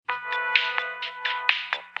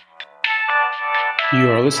You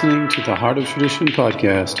are listening to the Heart of Tradition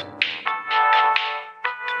podcast.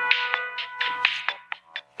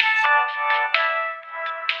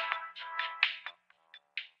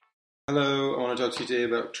 Hello, I want to talk to you today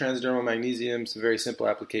about transdermal magnesium, some very simple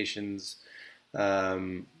applications.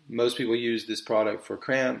 Most people use this product for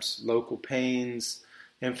cramps, local pains,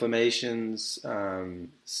 inflammations,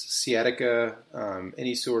 sciatica,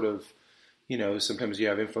 any sort of, sometimes you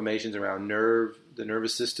have inflammations around the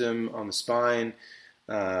nervous system, on the spine,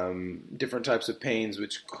 different types of pains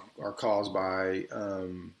which are caused by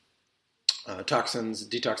toxins,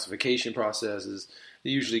 detoxification processes.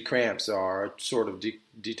 Usually cramps are a sort of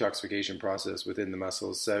detoxification process within the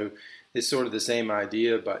muscles. So it's sort of the same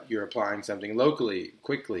idea, but you're applying something locally,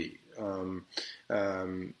 quickly.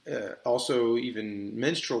 Also even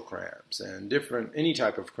menstrual cramps and any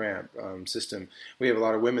type of cramp system. We have a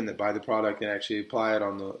lot of women that buy the product and actually apply it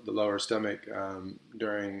on the lower stomach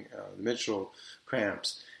during the menstrual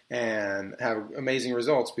cramps, and have amazing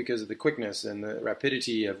results because of the quickness and the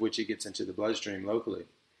rapidity of which it gets into the bloodstream locally.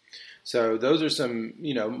 So those are some,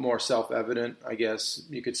 more self-evident, I guess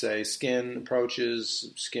you could say, skin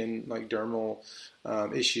approaches, skin like dermal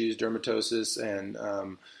issues, dermatosis, and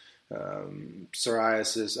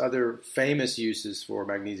psoriasis, other famous uses for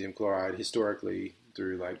magnesium chloride historically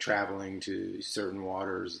through like traveling to certain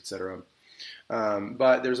waters, etc.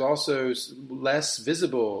 But there's also less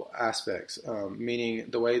visible aspects, meaning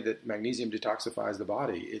the way that magnesium detoxifies the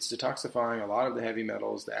body. It's detoxifying a lot of the heavy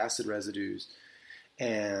metals, the acid residues,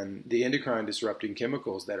 and the endocrine disrupting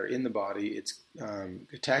chemicals that are in the body. It's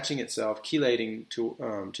attaching itself, chelating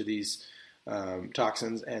to these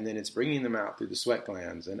toxins, and then it's bringing them out through the sweat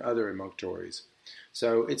glands and other emunctories.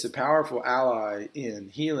 So it's a powerful ally in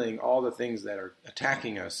healing all the things that are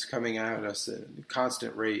attacking us, coming at us at a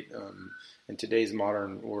constant rate in today's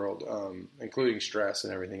modern world, including stress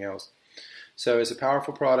and everything else. So it's a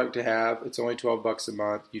powerful product to have. It's only $12 a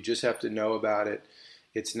month. You just have to know about it.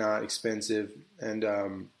 It's not expensive.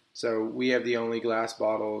 And so we have the only glass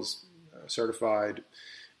bottles certified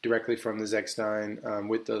directly from the Zechstein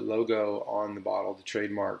with the logo on the bottle, the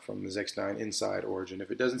trademark from the Zechstein Inside origin. If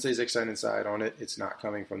it doesn't say Zechstein Inside on it, it's not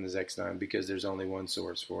coming from the Zechstein because there's only one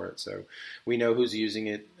source for it. So we know who's using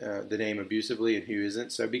it, the name abusively, and who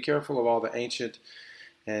isn't. So be careful of all the ancient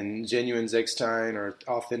and genuine Zechstein or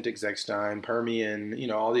authentic Zechstein,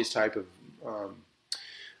 Permian, all these type of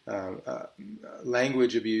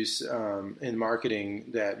language abuse in marketing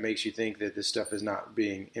that makes you think that this stuff is not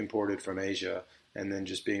being imported from Asia and then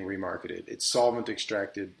just being remarketed. It's solvent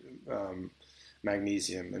extracted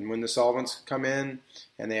magnesium. And when the solvents come in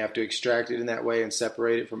and they have to extract it in that way and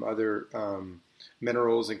separate it from other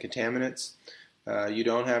minerals and contaminants, you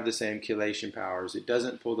don't have the same chelation powers. It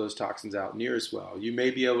doesn't pull those toxins out near as well. You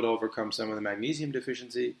may be able to overcome some of the magnesium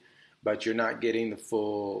deficiency, but you're not getting the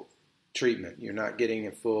full treatment. You're not getting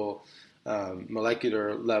a full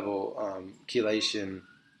molecular level chelation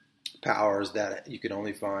powers that you can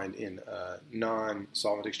only find in a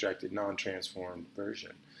non-solvent extracted, non-transformed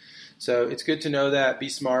version. So it's good to know that. Be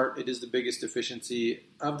smart. It is the biggest deficiency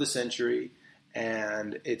of the century,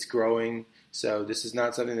 and it's growing. So this is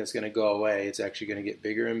not something that's going to go away. It's actually going to get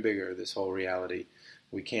bigger and bigger, this whole reality.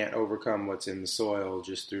 We can't overcome what's in the soil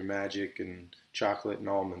just through magic and chocolate and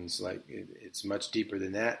almonds. It's much deeper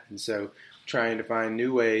than that. And so trying to find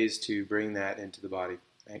new ways to bring that into the body.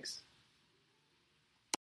 Thanks.